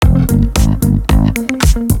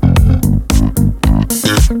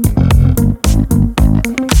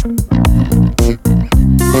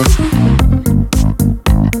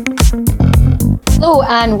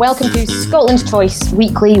and welcome to Scotland's Choice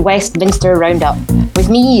Weekly Westminster Roundup. With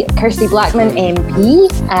me, Kirsty Blackman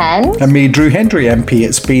MP, and me, Drew Hendry MP.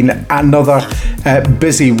 It's been another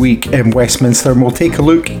busy week in Westminster, and we'll take a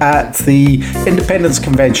look at the Independence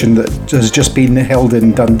Convention that has just been held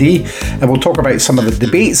in Dundee, and we'll talk about some of the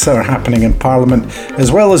debates that are happening in Parliament,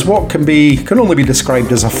 as well as what can only be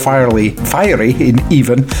described as a fiery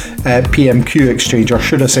even PMQ exchange, or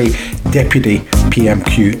should I say Deputy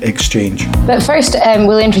PMQ exchange. But first,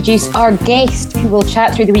 we'll introduce our guest, who will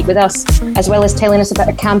chat through the week with us, as well as telling us about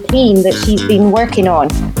a campaign that she's been working on.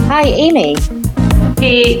 Hi, Amy.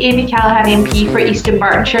 Hey, Amy Callaghan MP for East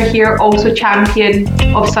Burtonshire here, also champion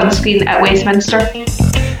of sunscreen at Westminster.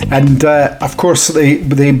 And of course,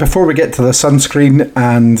 before we get to the sunscreen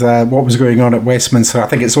and what was going on at Westminster, I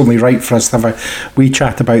think it's only right for us to have a wee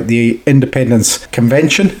chat about the Independence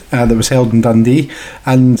Convention that was held in Dundee,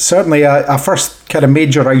 and certainly a first kind of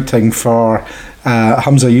major outing for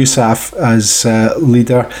Humza Yousaf as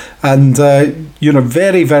leader, and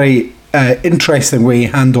very, very interesting way he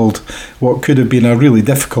handled what could have been a really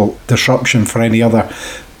difficult disruption for any other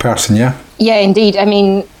person. Yeah, indeed. I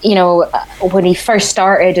mean, when he first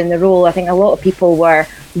started in the role, I think a lot of people were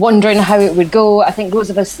wondering how it would go. I think those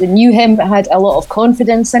of us that knew him had a lot of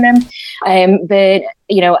confidence in him. But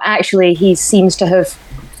actually he seems to have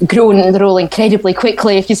grown in the role incredibly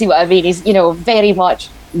quickly, if you see what I mean. He's, very much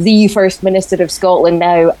the First Minister of Scotland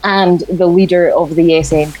now and the leader of the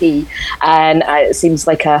SNP. And it seems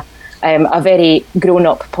like a very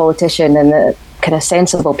grown-up politician and a kind of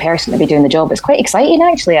sensible person to be doing the job. It's quite exciting,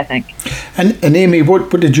 actually, I think. And Amy, what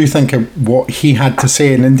did you think of what he had to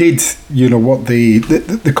say, and indeed, what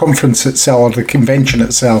the conference itself, or the convention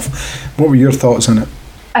itself, what were your thoughts on it?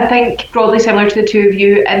 I think broadly similar to the two of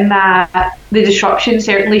you in that the disruption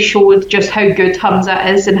certainly showed just how good Humza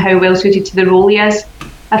is and how well suited to the role he is.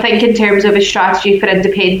 I think in terms of his strategy for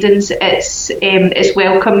independence, it's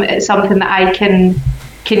welcome. It's something that I can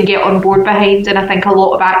get on board behind, and I think a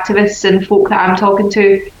lot of activists and folk that I'm talking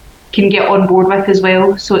to can get on board with as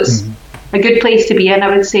well. So it's a good place to be in,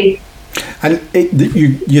 I would say. And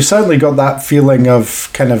you certainly got that feeling of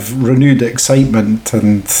kind of renewed excitement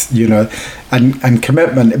and and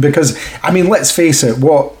commitment, because I mean, let's face it,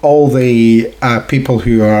 what all the people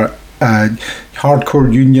who are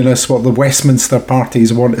hardcore unionists, what the Westminster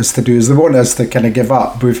parties want us to do is they want us to kind of give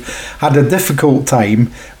up. We've had a difficult time.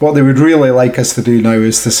 What they would really like us to do now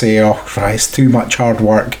is to say, oh, right, it's too much hard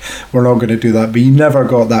work, we're not going to do that. But you never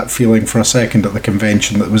got that feeling for a second at the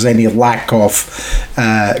convention that there was any lack of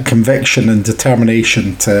conviction and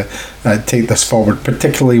determination to take this forward,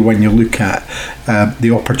 particularly when you look at the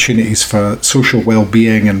opportunities for social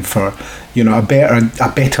well-being and for a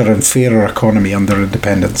better and fairer economy under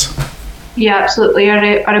independence. Yeah, absolutely.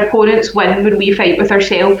 Our opponents win when we fight with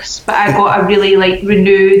ourselves, but I got a really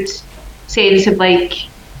renewed sense of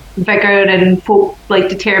vigour and folk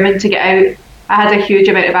determined to get out. I had a huge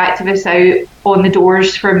amount of activists out on the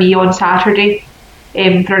doors for me on Saturday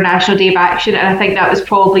for a National Day of Action, and I think that was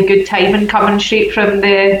probably good timing coming straight from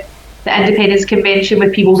the Independence Convention,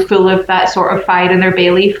 with people full of that sort of fire in their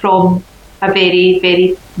belly from a very,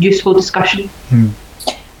 very useful discussion.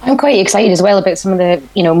 I'm quite excited as well about some of the,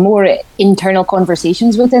 more internal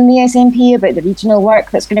conversations within the SNP about the regional work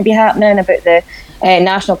that's going to be happening, about the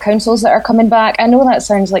national councils that are coming back. I know that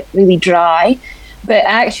sounds really dry, but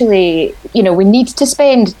actually, we need to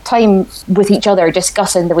spend time with each other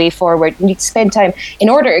discussing the way forward. We need to spend time in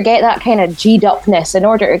order to get that kind of G'd upness, in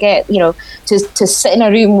order to get, to sit in a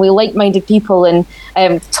room with like-minded people and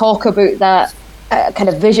talk about that kind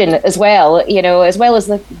of vision as well, as well as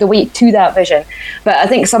the way to that vision. But I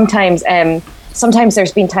think sometimes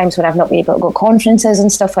there's been times when I've not been able to go to conferences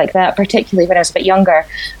and stuff like that, particularly when I was a bit younger,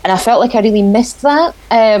 and I felt like I really missed that,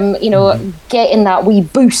 getting that wee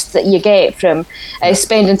boost that you get from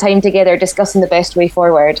spending time together discussing the best way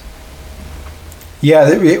forward. Yeah,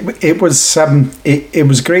 it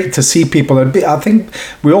was great to see people. I think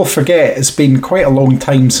we all forget it's been quite a long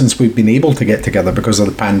time since we've been able to get together because of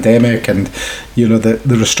the pandemic and the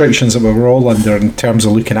restrictions that we were all under in terms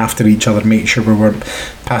of looking after each other, make sure we weren't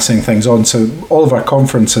passing things on. So all of our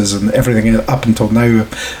conferences and everything up until now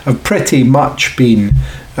have pretty much been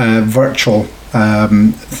virtual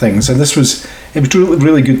things, and it was really,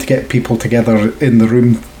 really good to get people together in the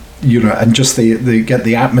room. And just they get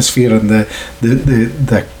the atmosphere and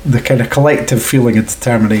the kind of collective feeling of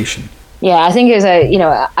determination. Yeah, I think it was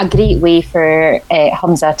a great way for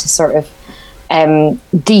Humza to sort of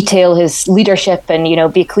detail his leadership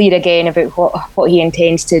and be clear again about what he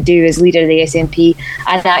intends to do as leader of the SNP,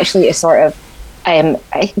 and actually to sort of I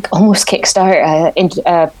think almost kickstart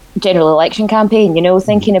general election campaign,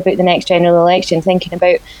 thinking about the next general election, thinking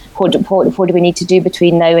about what do we need to do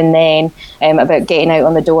between now and then, about getting out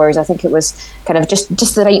on the doors. I think it was kind of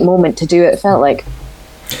just the right moment to do it, felt like.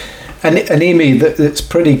 And Amy, it's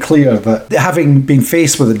pretty clear that having been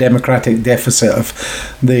faced with a democratic deficit of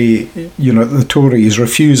the Tories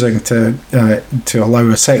refusing to allow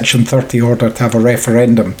a Section 30 order to have a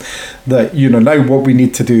referendum, that now what we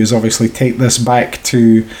need to do is obviously take this back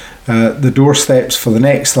to the doorsteps for the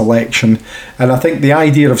next election. And I think the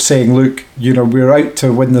idea of saying, look, we're out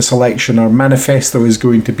to win this election, our manifesto is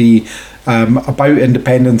going to be about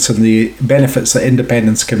independence and the benefits that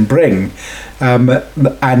independence can bring, and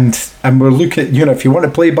we're looking at, if you want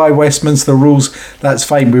to play by Westminster rules, that's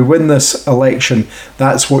fine. We win this election,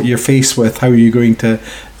 that's what you're faced with. How are you going to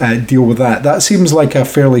deal with that? That seems like a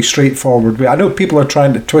fairly straightforward way. I know people are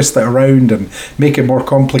trying to twist it around and make it more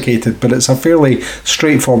complicated, but it's a fairly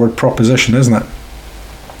straightforward proposition, isn't it?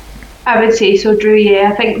 I would say so, Drew.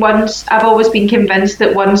 Yeah, I think I've always been convinced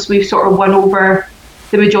that once we've sort of won over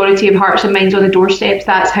the majority of hearts and minds on the doorsteps,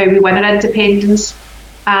 that's how we win our independence.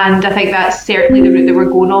 And I think that's certainly the route that we're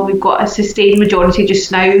going on. We've got a sustained majority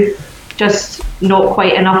just now, just not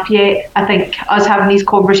quite enough yet. I think us having these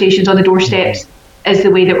conversations on the doorsteps is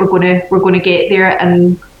the way that we're going to get there,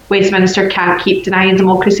 and Westminster can't keep denying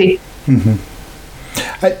democracy. Mm-hmm.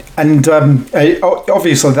 And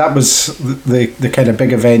obviously that was the kind of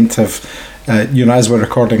big event of, as we're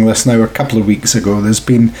recording this now, a couple of weeks ago. There's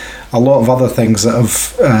been a lot of other things that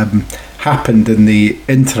have happened in the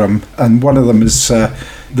interim, and one of them is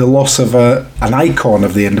the loss of an icon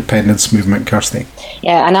of the independence movement, Kirsty.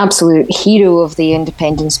 Yeah, an absolute hero of the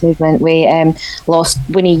independence movement. We lost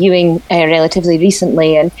Winnie Ewing relatively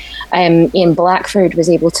recently, and Ian Blackford was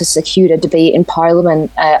able to secure a debate in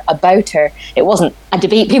Parliament about her. It wasn't a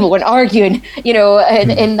debate, people weren't arguing,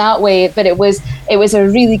 in that way, but it was a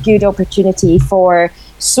really good opportunity for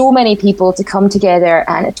so many people to come together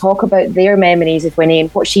and talk about their memories of Winnie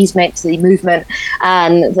and what she's meant to the movement,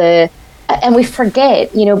 and we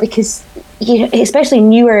forget, because especially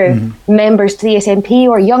newer members to the SNP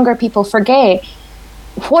or younger people forget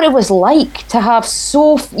what it was like to have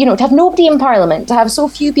to have nobody in Parliament, to have so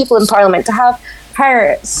few people in Parliament, to have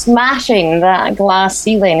her smashing that glass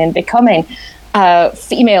ceiling and becoming a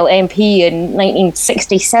female MP in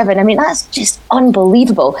 1967. I mean, that's just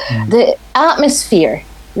unbelievable. The atmosphere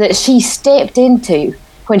that she stepped into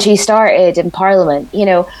when she started in Parliament,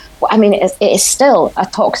 it is still a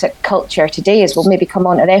toxic culture today, as we'll maybe come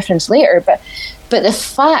on to reference later, but the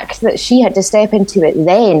fact that she had to step into it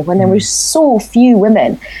then, when there were so few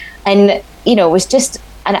women, and was just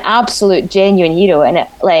an absolute genuine hero. And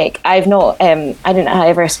I didn't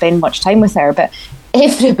ever spend much time with her, but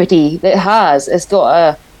everybody that has got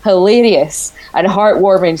a hilarious and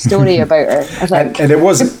heartwarming story about her, I think. And it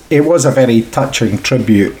was a very touching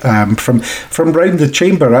tribute from round the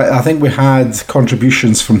chamber. I think we had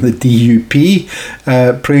contributions from the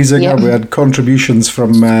DUP praising her. We had contributions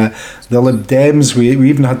from the Lib Dems. We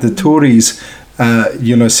even had the Tories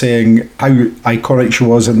saying how iconic she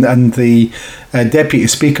was, and the Deputy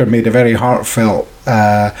Speaker made a very heartfelt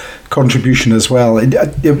contribution as well.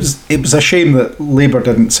 It was a shame that Labour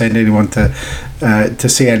didn't send anyone to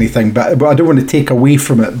say anything, but I don't want to take away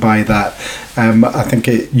from it by that. I think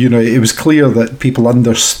it was clear that people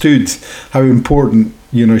understood how important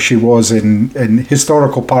she was in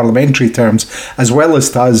historical parliamentary terms, as well as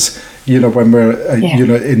to us, when we're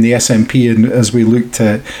in the SNP and as we look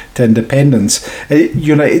to independence.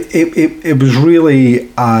 It was really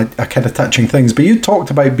a kind of touching things. But you talked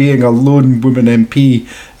about being a lone woman MP.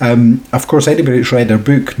 Of course, anybody that's read her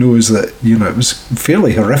book knows that it was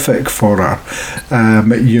fairly horrific for her.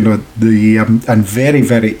 And very,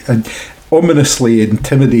 very ominously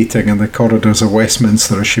intimidating in the corridors of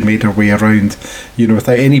Westminster as she made her way around,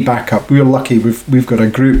 without any backup. We're lucky we've got a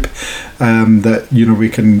group that we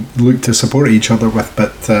can look to support each other with,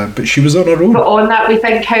 but she was on her own. But on that, we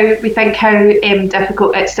think how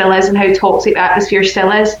difficult it still is and how toxic the atmosphere still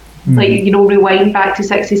is. Rewind back to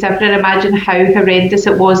 67 and imagine how horrendous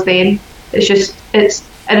it was then. It's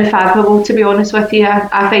unfathomable, to be honest with you.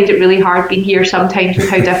 I find it really hard being here sometimes with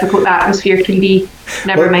how difficult the atmosphere can be,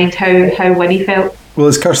 never mind how Winnie felt. Well,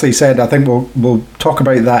 as Kirsty said, I think we'll talk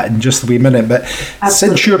about that in just a wee minute, but Absolutely.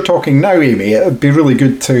 Since you're talking now, Amy, it would be really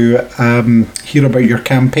good to hear about your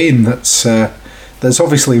campaign that's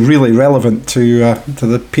obviously really relevant to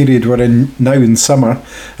the period we're in now in summer.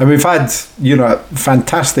 And we've had a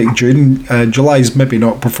fantastic June. July's maybe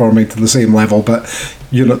not performing to the same level, but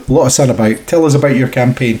a lot of sun about. Tell us about your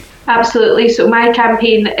campaign. Absolutely. So my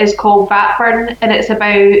campaign is called VAT Burn, and it's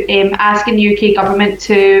about asking the UK government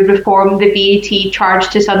to reform the VAT charge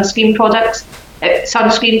to sunscreen products.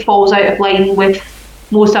 Sunscreen falls out of line with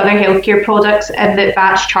most other healthcare products, and that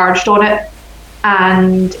VAT's charged on it.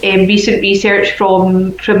 And recent research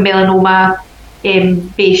from melanoma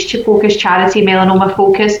based focus charity Melanoma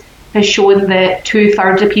Focus has shown that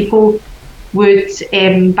 2/3 of people would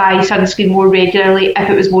buy sunscreen more regularly if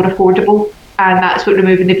it was more affordable. And that's what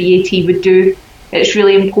removing the VAT would do. It's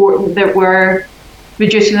really important that we're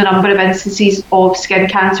reducing the number of instances of skin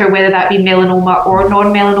cancer, whether that be melanoma or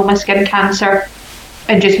non-melanoma skin cancer,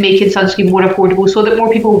 and just making sunscreen more affordable so that more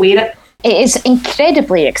people wear it. It is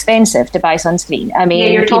incredibly expensive to buy sunscreen. I mean,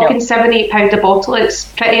 yeah, you're talking £7-8 a bottle. It's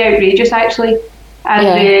pretty outrageous, actually. And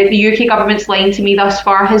the UK government's line to me thus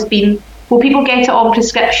far has been, will people get it on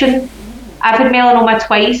prescription? I've had melanoma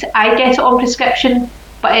twice. I get it on prescription,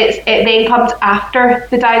 but it then comes after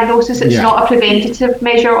the diagnosis. It's not a preventative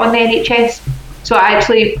measure on the NHS. So it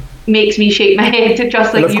actually makes me shake my head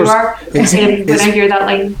just like you are when I hear that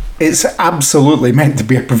line. It's absolutely meant to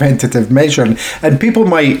be a preventative measure, and people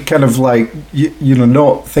might kind of like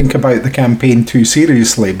not think about the campaign too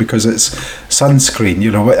seriously because it's sunscreen.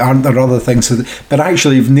 Aren't there other things? But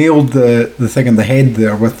actually, you've nailed the thing in the head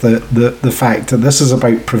there with the fact that this is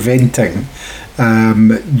about preventing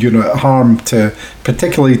harm to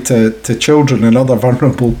particularly to children and other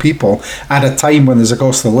vulnerable people at a time when there's a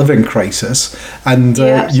cost of living crisis, and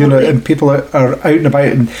and people are out and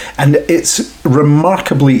about, and it's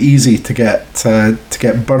remarkably easy to get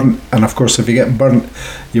burnt, and of course if you get burnt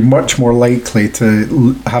you're much more likely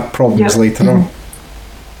to have problems later on.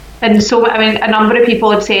 And so a number of people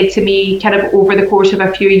have said to me kind of over the course of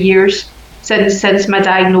a few years since my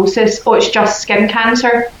diagnosis, it's just skin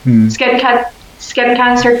cancer. Skin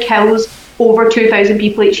cancer kills over 2,000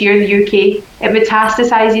 people each year in the UK. It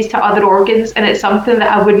metastasizes to other organs, and it's something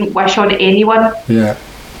that I wouldn't wish on anyone.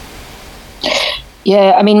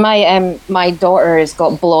 Yeah, I mean, my daughter has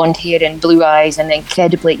got blonde hair and blue eyes and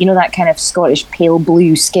incredibly, that kind of Scottish pale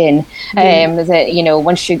blue skin. That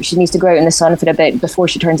once she needs to go out in the sun for a bit before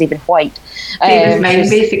she turns even white. Same as mine,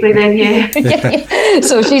 basically. Then, yeah.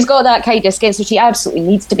 So she's got that kind of skin, so she absolutely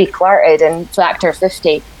needs to be clarted and factor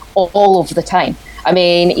 50 all of the time. I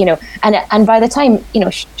mean, and by the time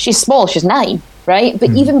she's small, she's 9. Right, but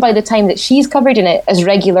even by the time that she's covered in it as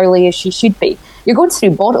regularly as she should be, you're going through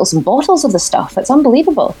bottles and bottles of the stuff. It's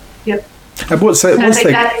unbelievable. Yep. And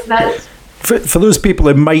for those people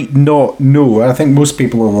who might not know, I think most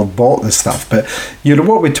people will have bought this stuff, but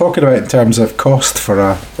what we're talking about in terms of cost for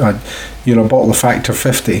a bottle of Factor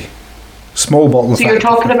 50, small bottle of Factor. So you're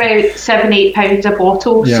talking about £7-8 a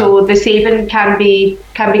bottle. Yeah. So the saving can be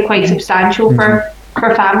quite substantial for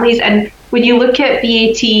families. And when you look at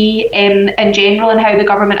VAT in general and how the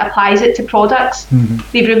government applies it to products,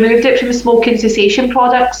 they've removed it from smoking cessation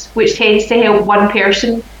products, which tends to help one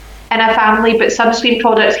person in a family, but sunscreen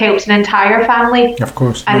products helps an entire family. Of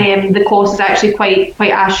course. And the cost is actually quite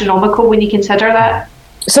astronomical when you consider that.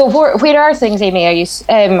 So where are things, Amy?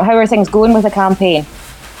 How are things going with the campaign?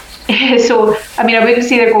 So, I wouldn't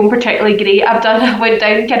say they're going particularly great. I went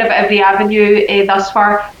down kind of every avenue thus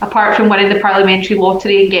far, apart from winning the parliamentary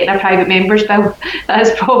lottery and getting a private member's bill. That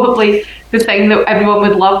is probably the thing that everyone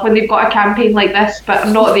would love when they've got a campaign like this, but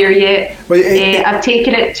I'm not there yet. I've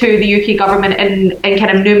taken it to the UK government in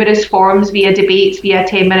kind of numerous forms, via debates, via a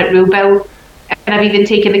 10-minute rule bill, and I've even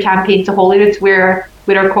taken the campaign to Holyrood, where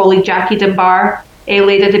our colleague Jackie Dunbar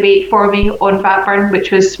led a debate for me on VAT Burn,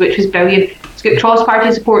 which was brilliant. It's got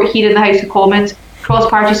cross-party support here in the House of Commons,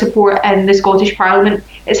 cross-party support in the Scottish Parliament.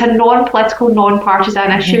 It's a non-political,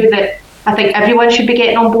 non-partisan issue that I think everyone should be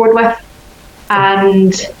getting on board with.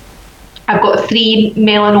 And I've got 3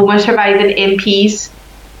 melanoma surviving MPs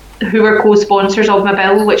who are co-sponsors of my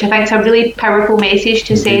bill, which I think is a really powerful message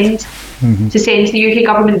to send to the UK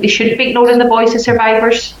government. They shouldn't be ignoring the voice of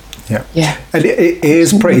survivors. Yeah. And it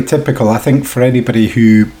is pretty typical, I think, for anybody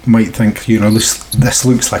who might think, this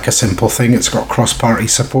looks like a simple thing. It's got cross-party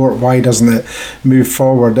support. Why doesn't it move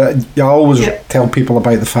forward? I always tell people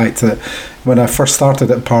about the fact that when I first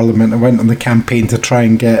started at Parliament, I went on the campaign to try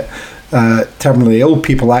and get terminally ill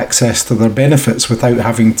people access to their benefits without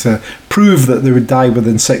having to prove that they would die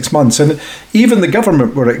within 6 months, and even the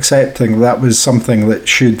government were accepting that was something that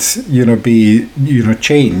should be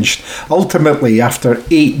changed. Ultimately, after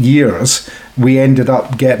 8 years, we ended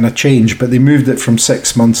up getting a change, but they moved it from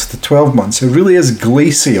 6 months to 12 months. It really is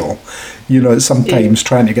glacial, sometimes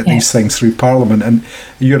trying to get these things through Parliament, and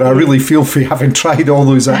I really feel for you having tried all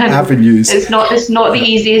those avenues. It's not the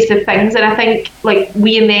easiest of things, and I think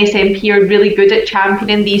we in the SNP are really good at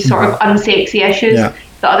championing these sort of unsexy issues.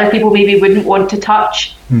 that other people maybe wouldn't want to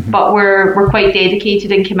touch. But we're quite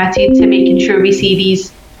dedicated and committed to making sure we see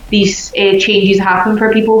these changes happen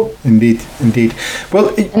for people. Indeed. Well,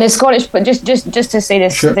 and the Scottish, but just to say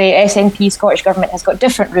this, sure. The SNP Scottish Government has got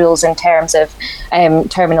different rules in terms of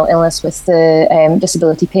terminal illness with the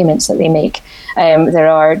disability payments that they make. There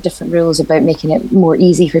are different rules about making it more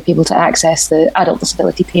easy for people to access the adult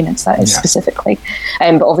disability payments, that is specifically.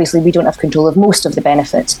 But obviously we don't have control of most of the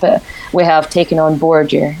benefits, but we have taken on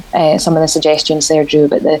board some of the suggestions there, Drew,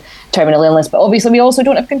 about the terminal illness. But obviously we also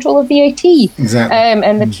don't have control of VAT. Exactly.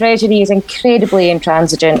 And the Treasury is incredibly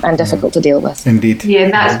intransigent and difficult to deal with. Indeed. Yeah,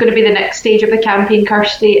 and that's going to be the next stage of the campaign,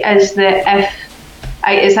 Kirsty, is that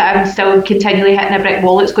I'm still continually hitting a brick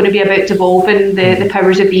wall. It's going to be about devolving the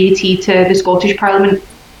powers of VAT to the Scottish Parliament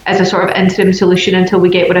as a sort of interim solution until we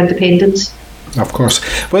get our independence. Of course.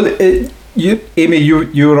 Well, Amy,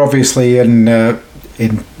 you were obviously in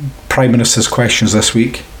Prime Minister's Questions this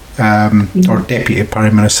week, or Deputy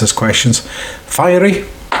Prime Minister's Questions. Fiery?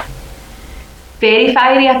 Very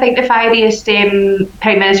fiery. I think the fieriest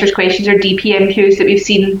Prime Minister's Questions or DPMQs that we've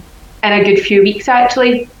seen in a good few weeks,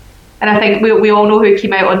 actually. And I think we all know who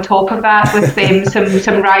came out on top of that with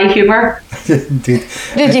some wry humour. Indeed.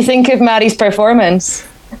 Did you think of Mary's performance?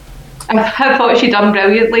 I thought she'd done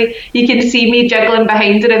brilliantly. You can see me jiggling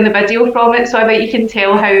behind her in the video from it, so I bet you can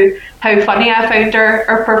tell how funny I found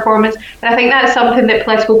her performance. And I think that's something that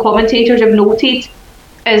political commentators have noted,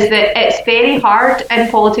 is that it's very hard in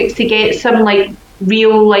politics to get some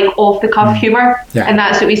real off the cuff humour, and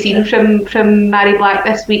that's what we've seen from Mary Black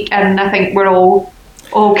this week. And I think we're all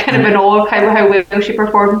kind of in awe of how well she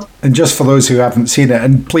performed. And just for those who haven't seen it,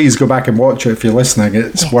 and please go back and watch it if you're listening,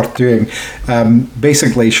 it's worth doing.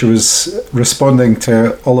 Basically, she was responding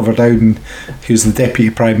to Oliver Dowden, who's the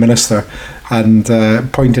Deputy Prime Minister, and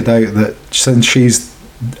pointed out that since she's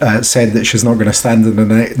said that she's not going to stand in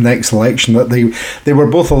the next election, that they were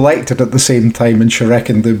both elected at the same time, and she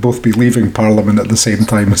reckoned they'd both be leaving Parliament at the same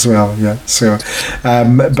time as well. I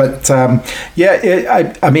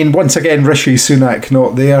mean, once again, Rishi Sunak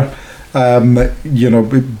not there.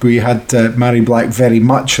 We had Mary Black very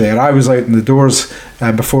much there. I was out in the doors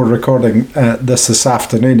before recording this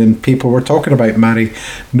afternoon, and people were talking about Mary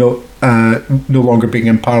no longer being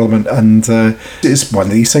in Parliament, and it's one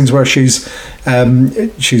of these things where she's an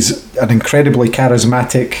incredibly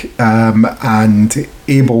charismatic and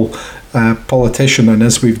able politician, and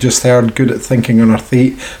as we've just heard, good at thinking on her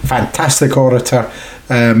feet, fantastic orator,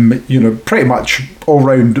 pretty much all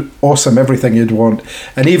round awesome, everything you'd want,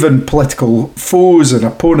 and even political foes and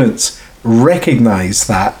opponents recognise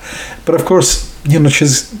that. But of course,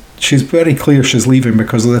 she's very clear she's leaving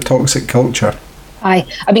because of the toxic culture. I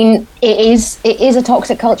mean, it is a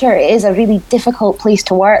toxic culture. It is a really difficult place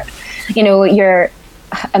to work. You're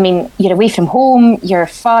away from home, you're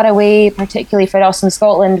far away, particularly for us in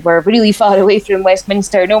Scotland. We're really far away from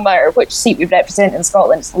Westminster, no matter which seat we represent in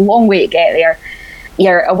Scotland. It's a long way to get there.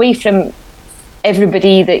 You're away from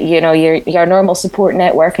everybody that, your normal support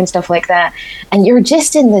network and stuff like that. And you're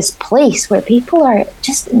just in this place where people are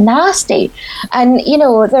just nasty. And,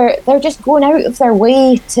 they're just going out of their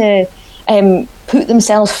way to put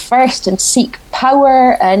themselves first and seek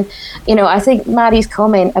power. And, I think Mary's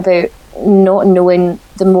comment about not knowing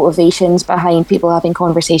the motivations behind people having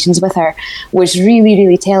conversations with her was really,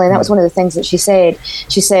 really telling. That was one of the things that she said.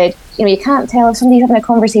 She said, you can't tell if somebody's having a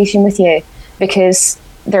conversation with you because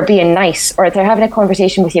they're being nice, or they're having a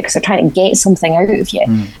conversation with you because they're trying to get something out of you.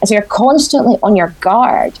 And so you're constantly on your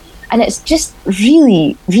guard, and it's just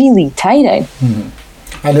really, really tiring.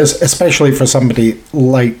 And especially for somebody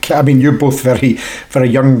you're both very, very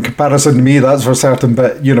young in comparison to me, that's for certain,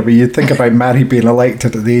 but, you think about Mary being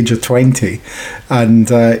elected at the age of 20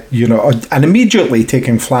 and, and immediately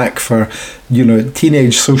taking flack for,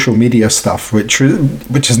 teenage social media stuff, which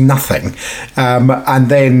is nothing. And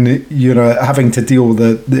then, having to deal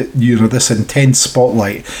with this intense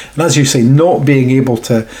spotlight. And as you say, not being able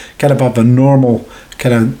to kind of have a normal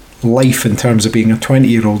kind of life in terms of being a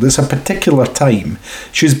 20-year-old. It's a particular time.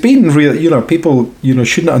 She's been real, people,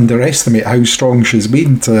 shouldn't underestimate how strong she's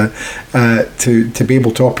been to be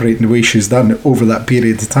able to operate in the way she's done over that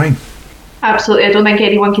period of time. Absolutely. I don't think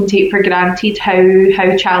anyone can take for granted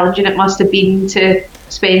how challenging it must have been to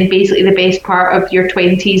spend basically the best part of your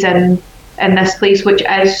 20s in this place, which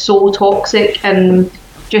is so toxic and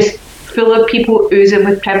just full of people oozing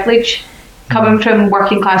with privilege. Coming from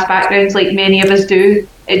working class backgrounds like many of us do,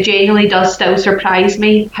 it genuinely does still surprise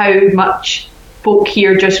me how much folk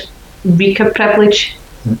here just reek of privilege.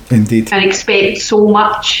 Indeed. And expect so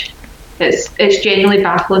much. It's genuinely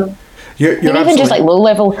baffling. even just like low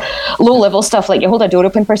level stuff, like you hold a door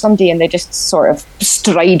open for somebody and they just sort of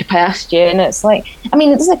stride past you, and it's like, I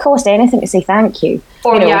mean, it doesn't cost anything to say thank you.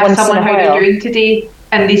 Or you ask someone how they're doing today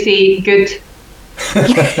and they say good.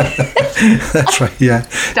 That's right, yeah.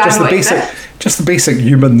 Just the basic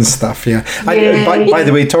human stuff, yeah. By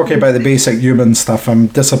the way, talking about the basic human stuff, I'm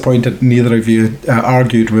disappointed neither of you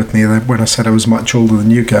argued with me when I said I was much older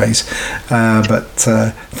than you guys. But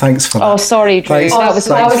thanks for that. Oh, sorry, Drew. That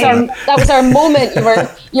was our moment.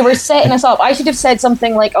 You were setting us up. I should have said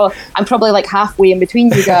something like, "Oh, I'm probably like halfway in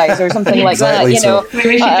between you guys," or something like that. You know, maybe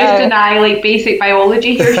we should just deny like basic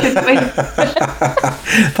biology here, shouldn't we?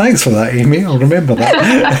 Thanks for that, Amy. I'll remember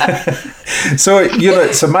that. So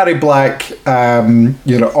so Mary Black,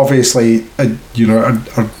 obviously,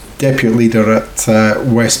 our deputy leader at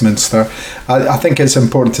Westminster. I think it's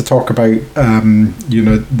important to talk about,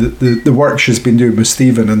 the work she's been doing with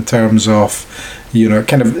Stephen in terms of,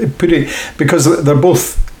 kind of putting, because they're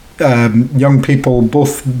both young people,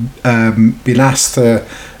 both been asked to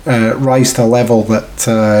rise to a level that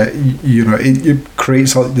it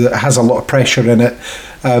creates, that has a lot of pressure in it.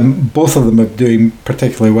 Both of them are doing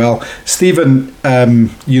particularly well. Stephen,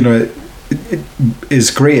 is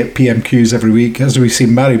great at PMQs every week, as we see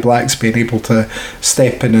Mary Black's being able to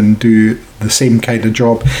step in and do the same kind of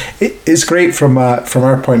job. It's great from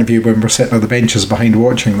our point of view when we're sitting on the benches behind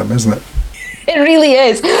watching them, isn't it? It really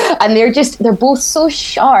is. And they're both so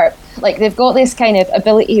sharp. Like, they've got this kind of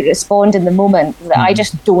ability to respond in the moment that I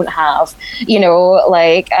just don't have.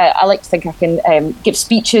 Like, I like to think I can give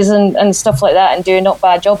speeches and stuff like that and do a not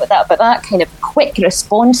bad job at that. But that kind of quick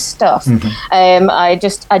response stuff, I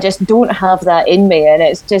just don't have that in me. And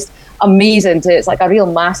it's just amazing. It's like a real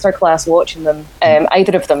masterclass watching them,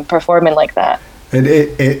 either of them performing like that.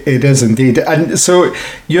 It is indeed, and so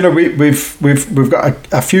we've got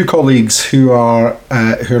a few colleagues who are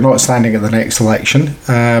not standing at the next election,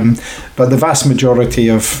 but the vast majority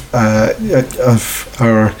of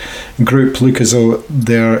our group look as though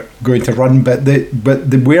they're going to run. But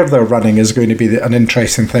where they're running is going to be an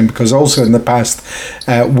interesting thing, because also in the past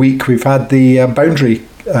week we've had the Boundary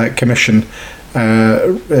Commission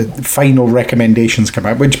final recommendations come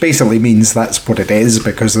out, which basically means that's what it is,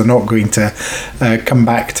 because they're not going to come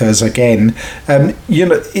back to us again.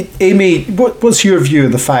 Amy, what's your view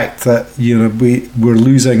of the fact that we're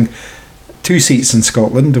losing 2 seats in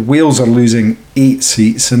Scotland, Wales are losing 8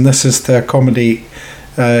 seats, and this is to accommodate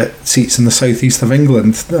seats in the southeast of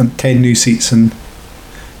England, and 10 new seats in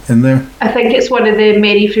there? I think it's one of the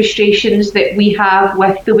many frustrations that we have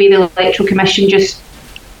with the way the Electoral Commission just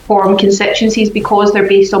form constituencies, because they're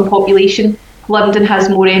based on population. London has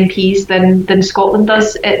more MPs than Scotland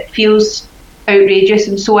does. It feels outrageous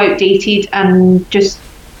and so outdated, and just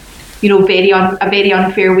a very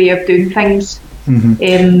unfair way of doing things.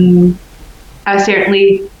 I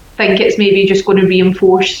certainly think it's maybe just going to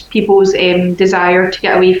reinforce people's desire to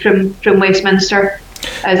get away from Westminster,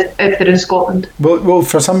 as if they're in Scotland. Well,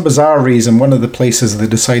 for some bizarre reason, one of the places they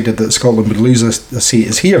decided that Scotland would lose a seat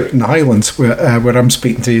is here in the Highlands, where I'm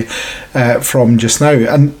speaking to you from just now.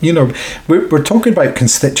 And we're talking about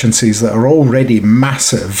constituencies that are already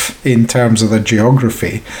massive in terms of their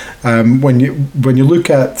geography. When you look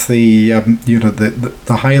at the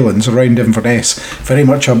Highlands around Inverness, very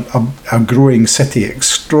much a growing city,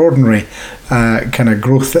 extraordinary kind of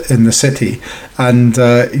growth in the city, and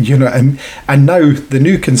now the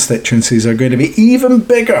new constituencies are going to be even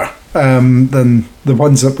bigger than the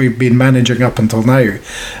ones that we've been managing up until now,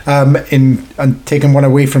 and taking one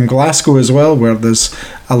away from Glasgow as well, where there's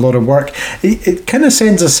a lot of work. It kind of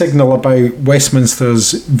sends a signal about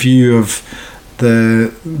Westminster's view of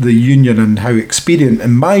the union, and how expedient,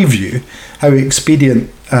 in my view,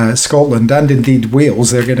 Scotland and indeed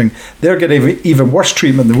Wales, they're getting even worse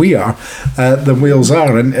treatment than we are, than Wales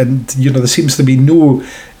are, and there seems to be no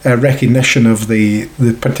recognition of the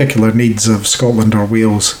particular needs of Scotland or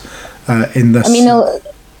Wales in this. I mean,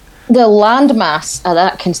 the landmass of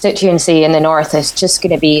that constituency in the north is just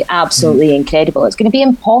going to be absolutely incredible. It's going to be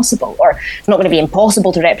impossible, or it's not going to be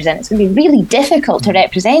impossible to represent. It's going to be really difficult to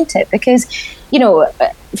represent it, because,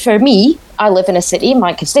 for me, I live in a city,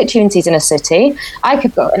 my constituency's in a city, I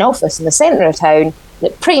could got an office in the centre of town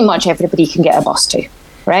that pretty much everybody can get a bus to,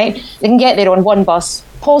 right? They can get there on one bus,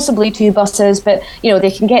 possibly 2 buses, but,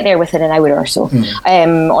 they can get there within an hour or so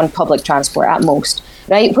on public transport at most,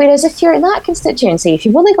 right? Whereas if you're in that constituency, if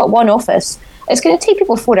you've only got one office, it's going to take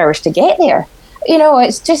people 4 hours to get there.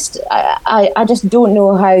 It's just, I just don't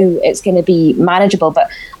know how it's going to be manageable. But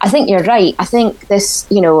I think you're right. I think this,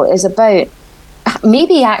 is about,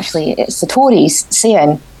 maybe actually it's the Tories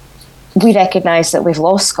saying, we recognise that we've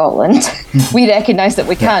lost Scotland. We recognise that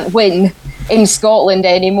we can't win in Scotland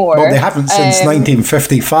anymore. Well, they haven't since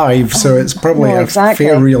 1955, so it's probably a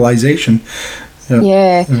fair realisation.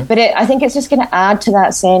 Yeah. But I think it's just going to add to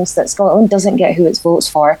that sense that Scotland doesn't get who it votes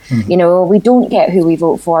for. You know, we don't get who we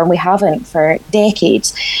vote for, and we haven't for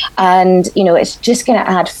decades. And, you know, it's just going to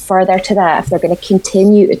add further to that if they're going to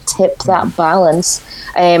continue to tip that balance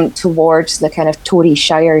towards the kind of Tory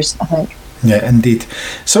shires, I think. Yeah, indeed.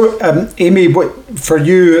 So, Amy, what for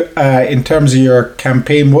you in terms of your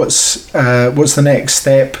campaign? What's the next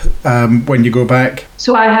step when you go back?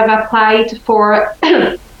 So I have applied for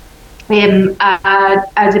a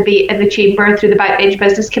debate in the Chamber through the Backbench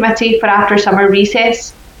Business Committee for after summer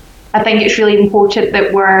recess. I think it's really important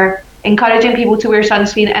that we're encouraging people to wear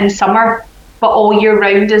sunscreen in summer, but all year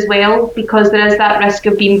round as well, because there is that risk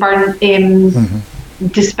of being burnt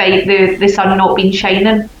despite the sun not being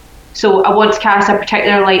shining. So I want to cast a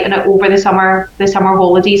particular light on it over the summer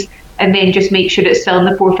holidays, and then just make sure it's still in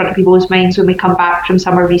the forefront of people's minds when we come back from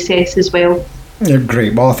summer recess as well. Yeah,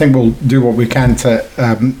 great. Well, I think we'll do what we can to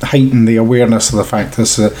heighten the awareness of the fact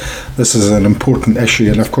this is an important issue,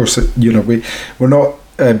 and of course, you know, we're not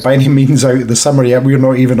by any means out of the summer yet. We're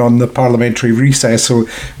not even on the parliamentary recess, so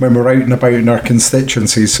when we're out and about in our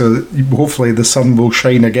constituencies, so hopefully the sun will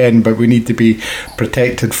shine again, but we need to be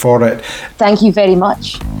protected for it. Thank you very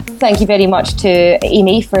much. Thank you very much to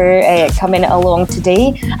Amy for coming along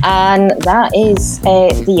today, and that is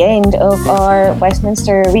the end of our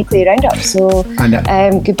Westminster Weekly Roundup. So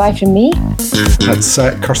goodbye from me. That's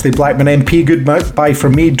Kirsty Blackman MP. Goodbye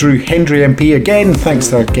from me, Drew Hendry MP. Again, thanks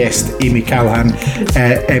to our guest Amy Callaghan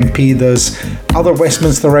MP. There's other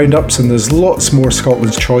Westminster Roundups, and there's lots more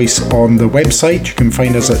Scotland's Choice on the website. You can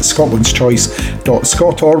find us at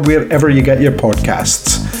scotlandschoice.scot or wherever you get your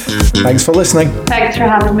podcasts. Thanks for listening. Thanks for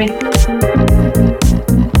having me.